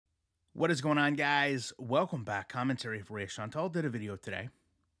What is going on, guys? Welcome back. Commentary for you. Chantal did a video today,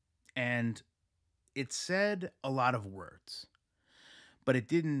 and it said a lot of words, but it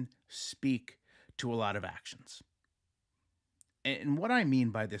didn't speak to a lot of actions. And what I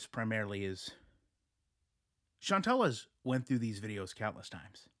mean by this primarily is Chantal has went through these videos countless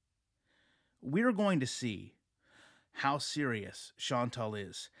times. We're going to see how serious Chantal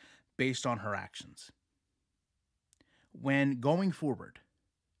is based on her actions. When going forward,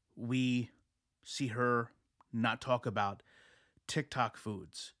 we see her not talk about TikTok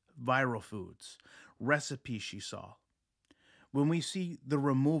foods, viral foods, recipes she saw. When we see the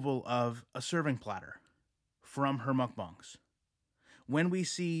removal of a serving platter from her mukbangs. When we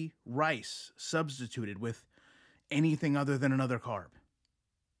see rice substituted with anything other than another carb.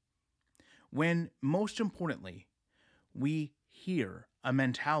 When, most importantly, we hear a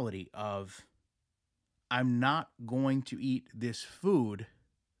mentality of, I'm not going to eat this food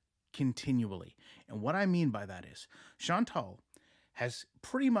continually. And what I mean by that is, Chantal has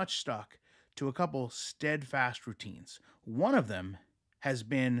pretty much stuck to a couple steadfast routines. One of them has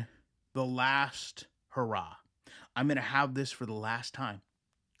been the last hurrah. I'm going to have this for the last time.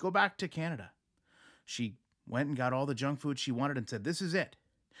 Go back to Canada. She went and got all the junk food she wanted and said, this is it.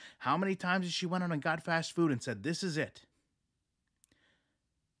 How many times has she went out and got fast food and said, this is it?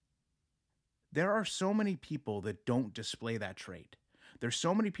 There are so many people that don't display that trait. There's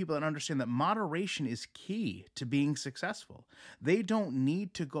so many people that understand that moderation is key to being successful. They don't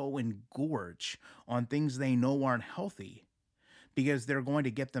need to go and gorge on things they know aren't healthy because they're going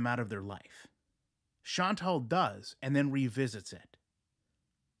to get them out of their life. Chantal does and then revisits it.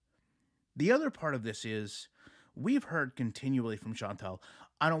 The other part of this is we've heard continually from Chantal,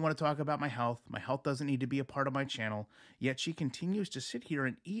 I don't want to talk about my health. My health doesn't need to be a part of my channel. Yet she continues to sit here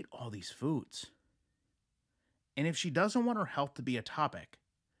and eat all these foods. And if she doesn't want her health to be a topic,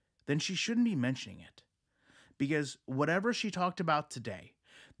 then she shouldn't be mentioning it. Because whatever she talked about today,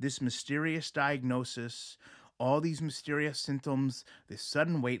 this mysterious diagnosis, all these mysterious symptoms, this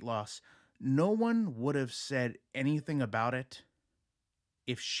sudden weight loss, no one would have said anything about it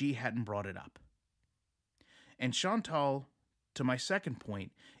if she hadn't brought it up. And Chantal, to my second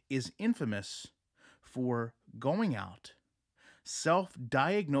point, is infamous for going out,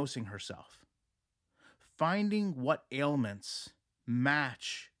 self-diagnosing herself, finding what ailments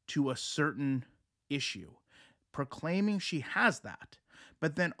match to a certain issue, proclaiming she has that,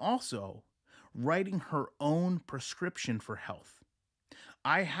 but then also writing her own prescription for health.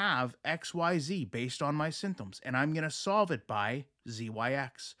 I have XYZ based on my symptoms, and I'm going to solve it by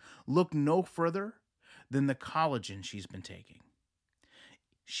ZYX. Look no further than the collagen she's been taking.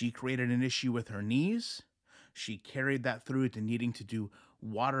 She created an issue with her knees. She carried that through to needing to do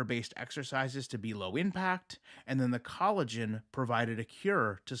water-based exercises to be low impact, and then the collagen provided a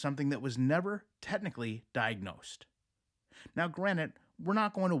cure to something that was never technically diagnosed. Now, granted, we're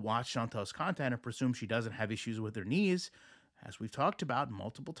not going to watch Chantal's content and presume she doesn't have issues with her knees. As we've talked about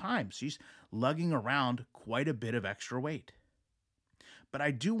multiple times, she's lugging around quite a bit of extra weight. But I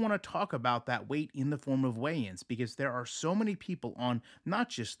do want to talk about that weight in the form of weigh-ins because there are so many people on not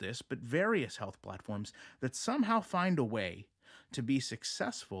just this, but various health platforms that somehow find a way to be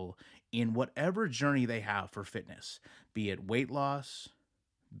successful in whatever journey they have for fitness, be it weight loss,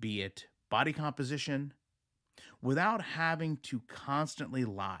 be it body composition, without having to constantly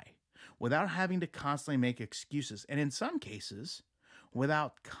lie, without having to constantly make excuses, and in some cases,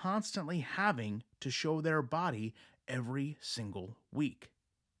 without constantly having to show their body every single week.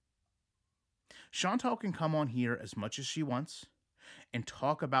 Chantal can come on here as much as she wants and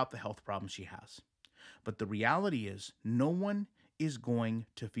talk about the health problems she has. But the reality is, no one is going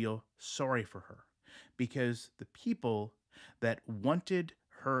to feel sorry for her because the people that wanted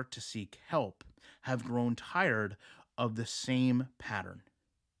her to seek help have grown tired of the same pattern.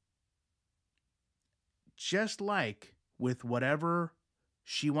 Just like with whatever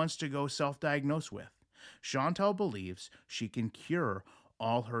she wants to go self-diagnose with, Chantal believes she can cure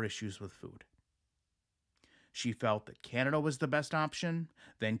all her issues with food. She felt that Canada was the best option,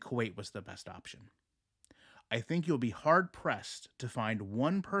 then Kuwait was the best option. I think you'll be hard-pressed to find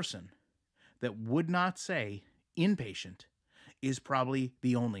one person that would not say inpatient is probably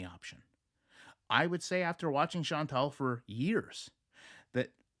the only option. I would say after watching Chantal for years that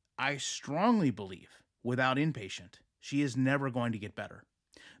I strongly believe without inpatient, she is never going to get better.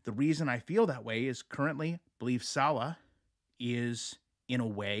 The reason I feel that way is currently, I believe Salah is, in a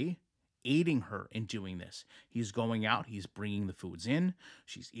way, aiding her in doing this. He's going out, he's bringing the foods in,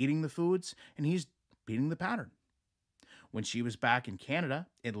 she's eating the foods, and he's beating the pattern. When she was back in Canada,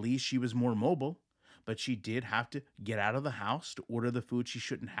 at least she was more mobile, but she did have to get out of the house to order the food she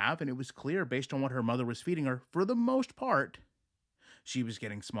shouldn't have. And it was clear, based on what her mother was feeding her, for the most part, she was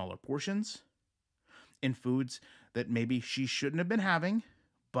getting smaller portions in foods that maybe she shouldn't have been having,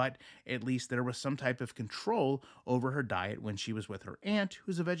 but at least there was some type of control over her diet when she was with her aunt,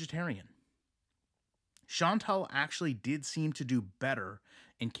 who's a vegetarian. Chantal actually did seem to do better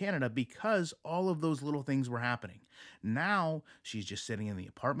in Canada because all of those little things were happening. Now she's just sitting in the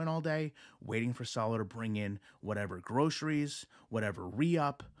apartment all day, waiting for Sala to bring in whatever groceries, whatever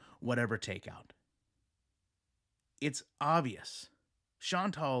re-up, whatever takeout. It's obvious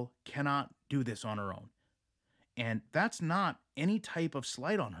Chantal cannot do this on her own. And that's not any type of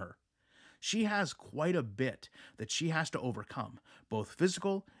slight on her. She has quite a bit that she has to overcome, both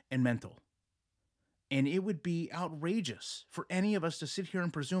physical and mental. And it would be outrageous for any of us to sit here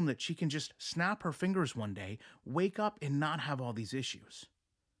and presume that she can just snap her fingers one day, wake up, and not have all these issues.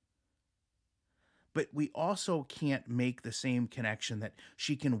 But we also can't make the same connection that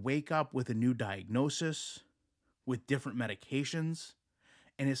she can wake up with a new diagnosis, with different medications,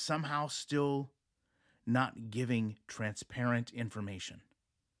 and is somehow still not giving transparent information.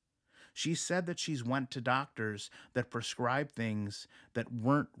 She said that she's went to doctors that prescribed things that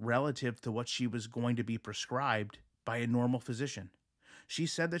weren't relative to what she was going to be prescribed by a normal physician. She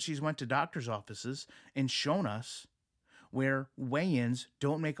said that she's went to doctors' offices and shown us where weigh-ins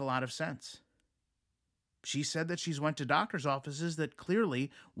don't make a lot of sense. She said that she's went to doctors' offices that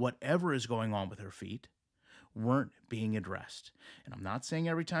clearly whatever is going on with her feet weren't being addressed. And I'm not saying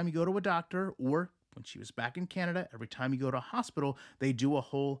every time you go to a doctor, or when she was back in Canada, every time you go to a hospital, they do a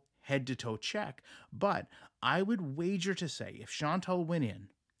whole head-to-toe check. But I would wager to say if Chantal went in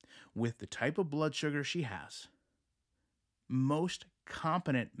with the type of blood sugar she has, most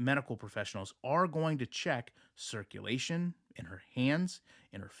competent medical professionals are going to check circulation in her hands,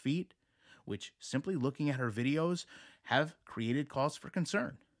 in her feet, which simply looking at her videos have created cause for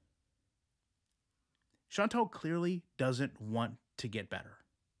concern. Chantal clearly doesn't want to get better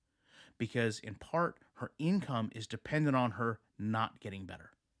because, in part, her income is dependent on her not getting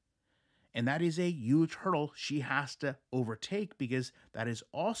better. And that is a huge hurdle she has to overtake, because that is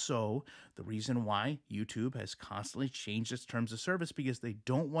also the reason why YouTube has constantly changed its terms of service, because they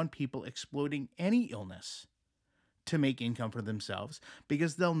don't want people exploiting any illness to make income for themselves,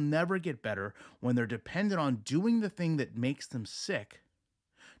 because they'll never get better when they're dependent on doing the thing that makes them sick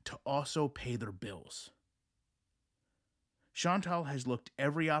to also pay their bills. Chantal has looked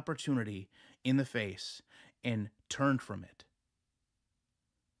every opportunity in the face and turned from it.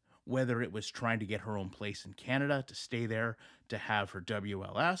 Whether it was trying to get her own place in Canada, to stay there, to have her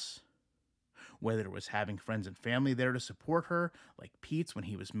WLS, whether it was having friends and family there to support her, like Pete's when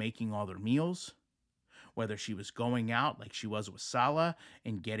he was making all their meals, whether she was going out like she was with Sala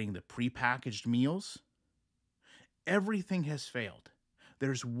and getting the prepackaged meals, everything has failed.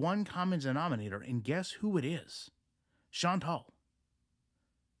 There's one common denominator, and guess who it is? Chantal.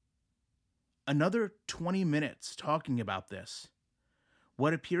 Another 20 minutes talking about this,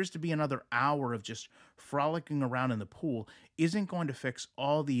 what appears to be another hour of just frolicking around in the pool, isn't going to fix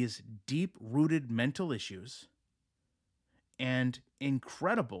all these deep-rooted mental issues and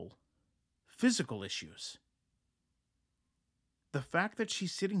incredible physical issues. The fact that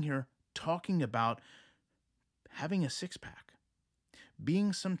she's sitting here talking about having a six-pack,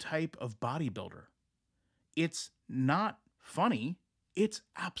 being some type of bodybuilder, it's not funny, it's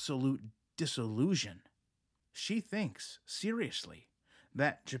absolute disillusion. She thinks, seriously,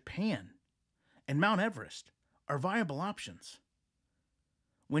 that Japan and Mount Everest are viable options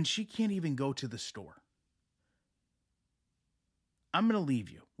when she can't even go to the store. I'm going to leave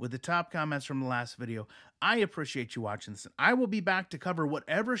you with the top comments from the last video. I appreciate you watching this, and I will be back to cover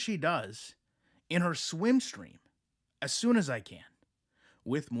whatever she does in her swim stream as soon as I can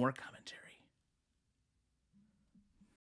with more commentary.